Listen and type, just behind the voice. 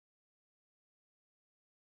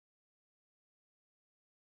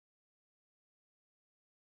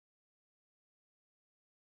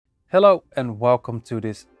Hello and welcome to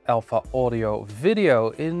this Alpha Audio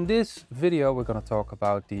video. In this video we're going to talk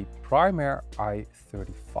about the Primare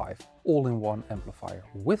I35 all-in-one amplifier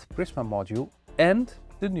with Prisma module and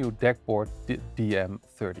the new DAC board, the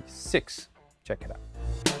DM36. Check it out.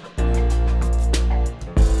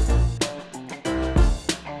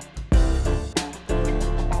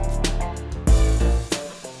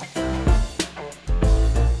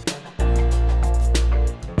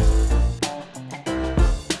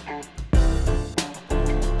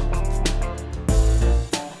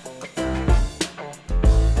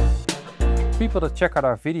 People that check out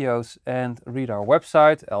our videos and read our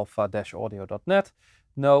website, alpha-audio.net,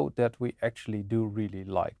 know that we actually do really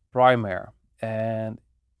like Primare. And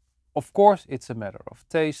of course, it's a matter of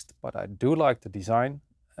taste, but I do like the design,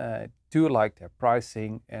 I do like their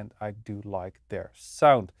pricing, and I do like their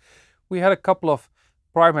sound. We had a couple of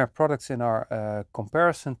Primare products in our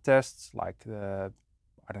comparison tests, like the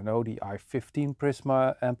i15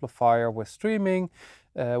 Prisma amplifier with streaming.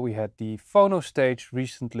 We had the phono stage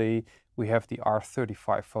recently. We have the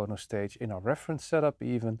R35 phono stage in our reference setup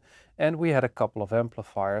even. And we had a couple of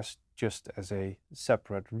amplifiers just as a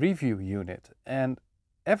separate review unit. And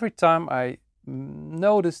every time I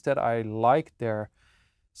notice that I like their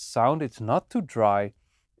sound, it's not too dry,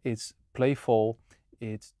 it's playful,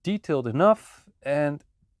 it's detailed enough, and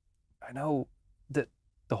I know that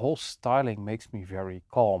the whole styling makes me very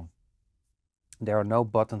calm. There are no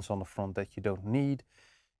buttons on the front that you don't need.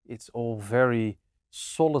 It's all very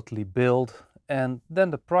solidly built. And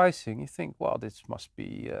then the pricing, you think, well, this must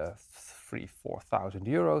be 3,000–4,000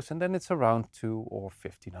 euros, and then it's around 2,000 or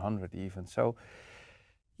 1,500 even. So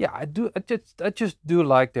yeah, I just do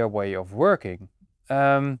like their way of working.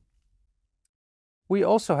 We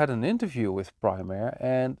also had an interview with Primare,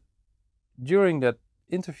 and during that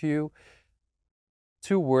interview,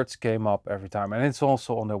 two words came up every time, and it's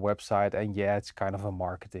also on their website, and yeah, it's kind of a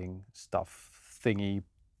marketing stuff thingy,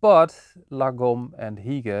 but Lagom and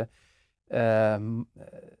Hygge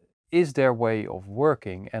is their way of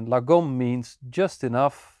working, and Lagom means just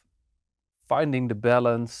enough, finding the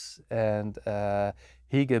balance, and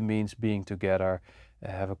Hygge means being together,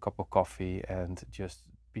 have a cup of coffee and just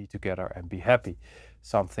be together and be happy.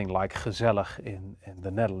 Something like gezellig in the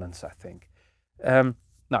Netherlands, I think.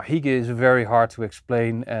 Now, Hygge is very hard to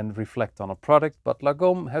explain and reflect on a product, but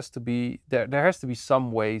Lagom has to be, there has to be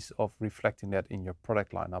some ways of reflecting that in your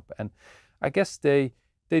product lineup. And I guess they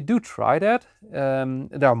do try that.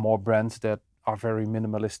 There are more brands that are very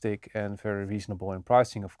minimalistic and very reasonable in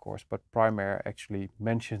pricing, of course, but Primare actually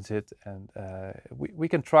mentions it, and we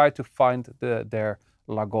can try to find their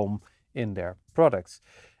Lagom in their products.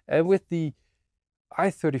 And with the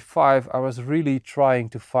i35, I was really trying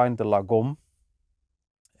to find the Lagom.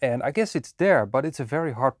 And I guess it's there, but it's a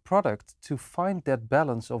very hard product to find that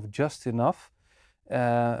balance of just enough,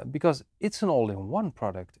 because it's an all-in-one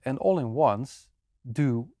product, and all-in-ones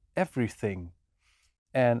do everything.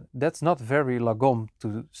 And that's not very Lagom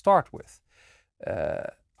to start with,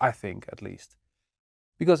 I think, at least.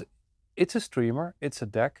 Because it's a streamer, it's a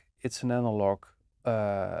DAC, it's an analog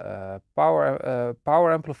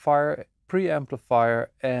power amplifier, preamplifier,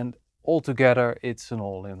 and altogether it's an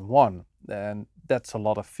all-in-one. And that's a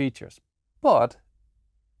lot of features. But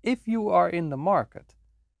if you are in the market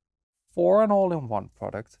for an all-in-one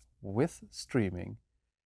product with streaming,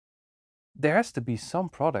 there has to be some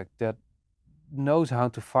product that knows how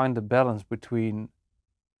to find the balance between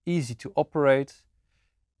easy to operate,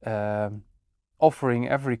 offering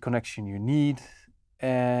every connection you need,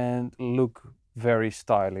 and look very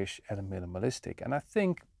stylish and minimalistic. And I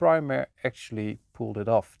think Primare actually pulled it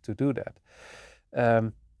off to do that.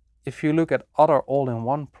 If you look at other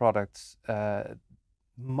all-in-one products,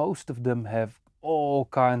 most of them have all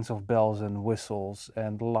kinds of bells and whistles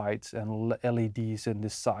and lights and LEDs in the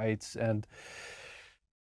sides and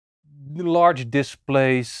large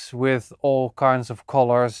displays with all kinds of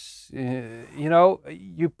colors. You know,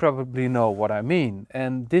 you probably know what I mean.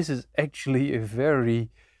 And this is actually a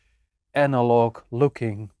very analog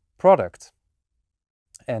looking product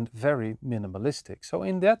and very minimalistic. So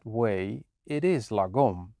in that way, it is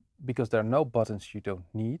Lagom, because there are no buttons you don't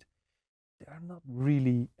need. There are not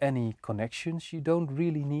really any connections you don't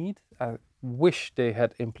really need. I wish they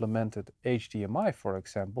had implemented HDMI, for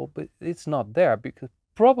example, but it's not there because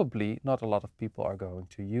probably not a lot of people are going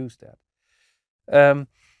to use that.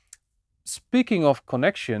 Speaking of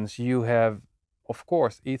connections, you have, of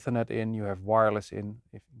course, Ethernet in, you have wireless in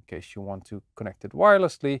case you want to connect it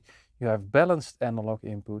wirelessly. You have balanced analog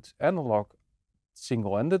inputs, analog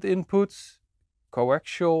single-ended inputs,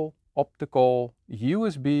 coaxial, optical,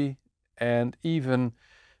 USB, and even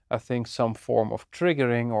I think some form of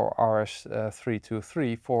triggering or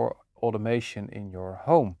RS323 for automation in your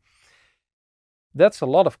home. That's a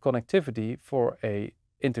lot of connectivity for a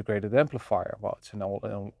integrated amplifier. Well, it's an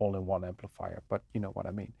all-in-one amplifier, but you know what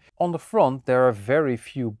I mean. On the front, there are very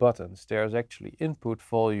few buttons. There's actually input,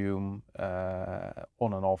 volume,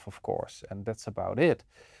 on and off, of course, and that's about it.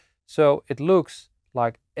 So it looks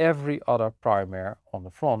like every other Primare on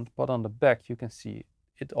the front, but on the back you can see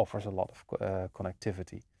it offers a lot of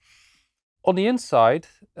connectivity. On the inside,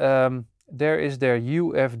 there is their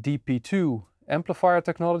UFDP2 amplifier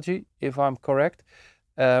technology, if I'm correct.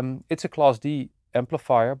 It's a Class D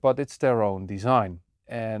amplifier, but it's their own design.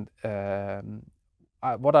 And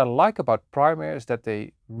what I like about Primare is that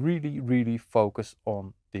they really focus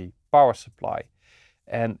on the power supply.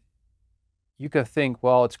 And you can think,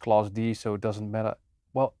 well, it's Class D, so it doesn't matter.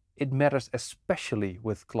 Well, it matters especially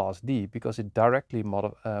with Class D because it directly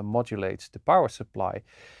modulates the power supply.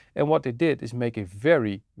 And what they did is make a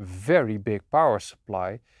very big power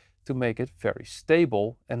supply to make it very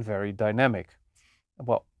stable and very dynamic.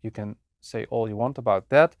 Well, you can say all you want about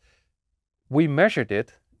that. We measured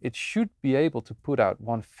it. It should be able to put out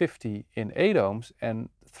 150 in 8 ohms and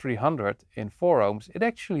 300 in 4 ohms. It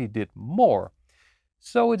actually did more.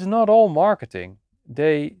 So it's not all marketing.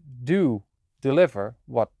 They do deliver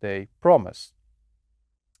what they promise.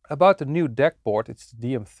 About the new DAC board, it's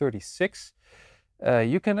the DM36.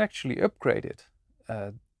 You can actually upgrade it.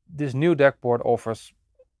 This new DAC board offers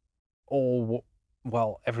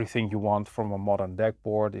everything you want from a modern DAC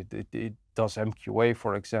board. It does MQA,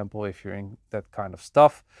 for example, if you're in that kind of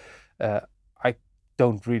stuff. I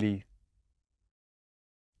don't really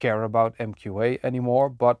care about MQA anymore,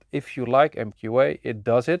 but if you like MQA, it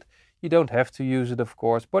does it. You don't have to use it, of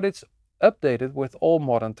course, but it's updated with all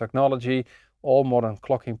modern technology, all modern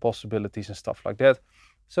clocking possibilities and stuff like that.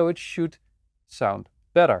 So it should sound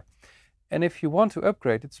better. And if you want to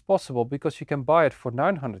upgrade, it's possible because you can buy it for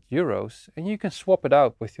 900 euros and you can swap it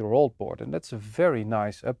out with your old board. And that's a very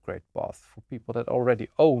nice upgrade path for people that already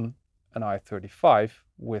own an i35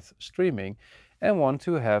 with streaming and want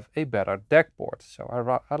to have a better DAC board. So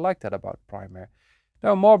I like that about Primare.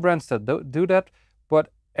 There are more brands that do that,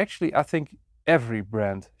 but actually I think every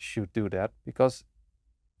brand should do that because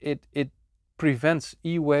it prevents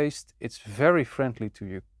e-waste, it's very friendly to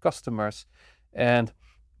your customers, and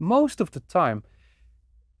most of the time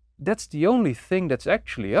that's the only thing that's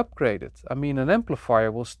actually upgraded. I mean, an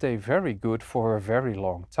amplifier will stay very good for a very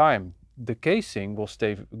long time. The casing will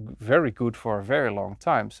stay very good for a very long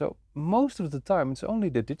time. So most of the time it's only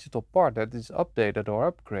the digital part that is updated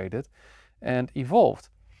or upgraded and evolved.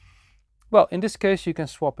 Well, in this case you can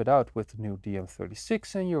swap it out with the new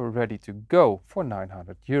DM36 and you're ready to go for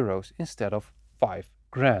 900 euros instead of 5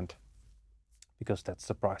 grand. Because that's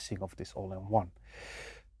the pricing of this all-in-one.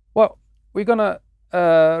 Well, we're gonna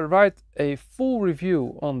write a full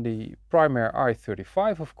review on the Primare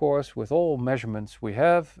i35, of course, with all measurements we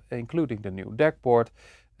have, including the new DAC board.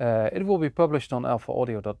 It will be published on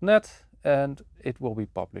alphaaudio.net and it will be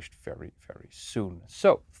published very soon.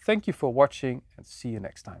 So, thank you for watching and see you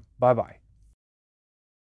next time. Bye bye.